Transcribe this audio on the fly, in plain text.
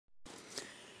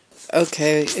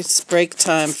Okay, it's break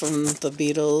time from the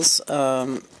Beatles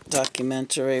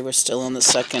documentary. We're still on the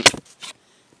second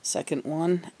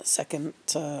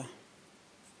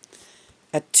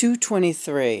at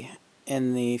 2:23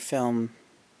 in the film.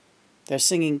 They're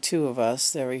singing Two of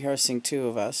Us. They're rehearsing Two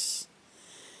of Us.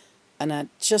 And at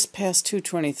just past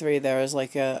 2:23, there is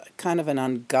like a kind of an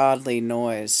ungodly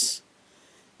noise.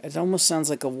 It almost sounds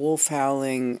like a wolf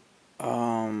howling,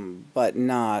 but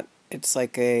not. It's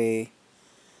like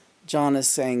John is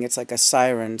saying it's like a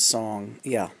siren song.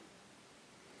 Yeah.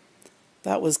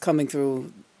 That was coming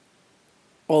through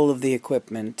all of the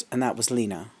equipment, and that was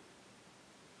Lena.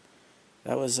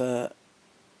 That was a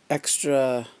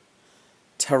extra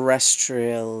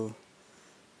terrestrial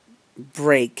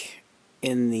break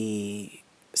in the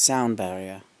sound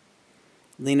barrier.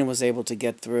 Lena was able to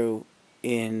get through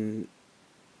in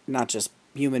not just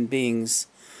human beings,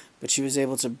 but she was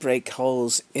able to break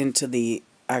holes into the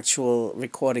actual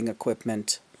recording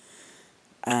equipment,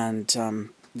 and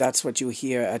that's what you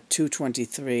hear at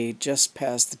 2:23, just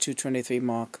past the 2:23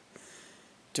 mark.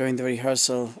 During the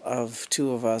rehearsal of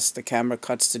Two of Us, the camera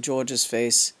cuts to George's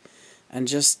face, and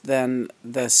just then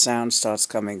the sound starts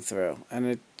coming through, and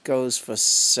it goes for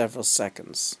several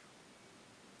seconds.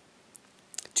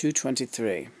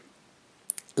 2:23.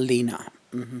 Lena.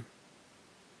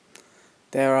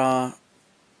 There are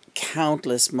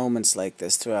countless moments like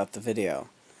this throughout the video.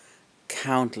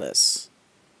 Countless.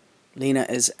 Lena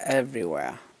is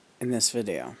everywhere in this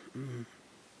video.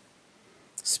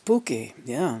 Spooky,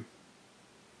 yeah.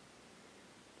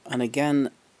 And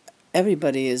again,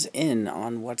 everybody is in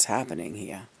on what's happening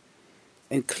here,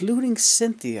 including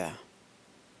Cynthia,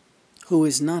 who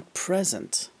is not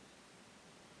present.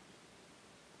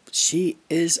 She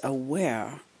is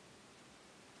aware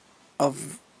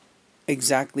of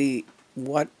exactly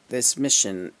what this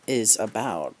mission is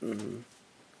about.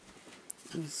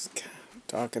 Just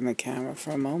darken the camera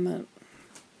for a moment.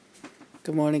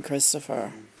 Good morning,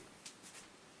 Christopher.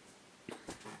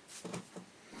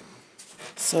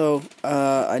 So,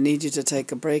 I need you to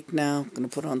take a break now. I'm going to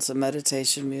put on some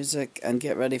meditation music and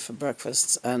get ready for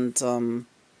breakfast. And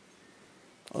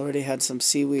already had some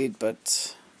seaweed,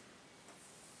 but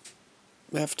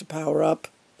we have to power up,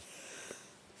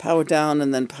 power down,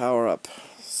 and then power up.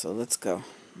 So let's go.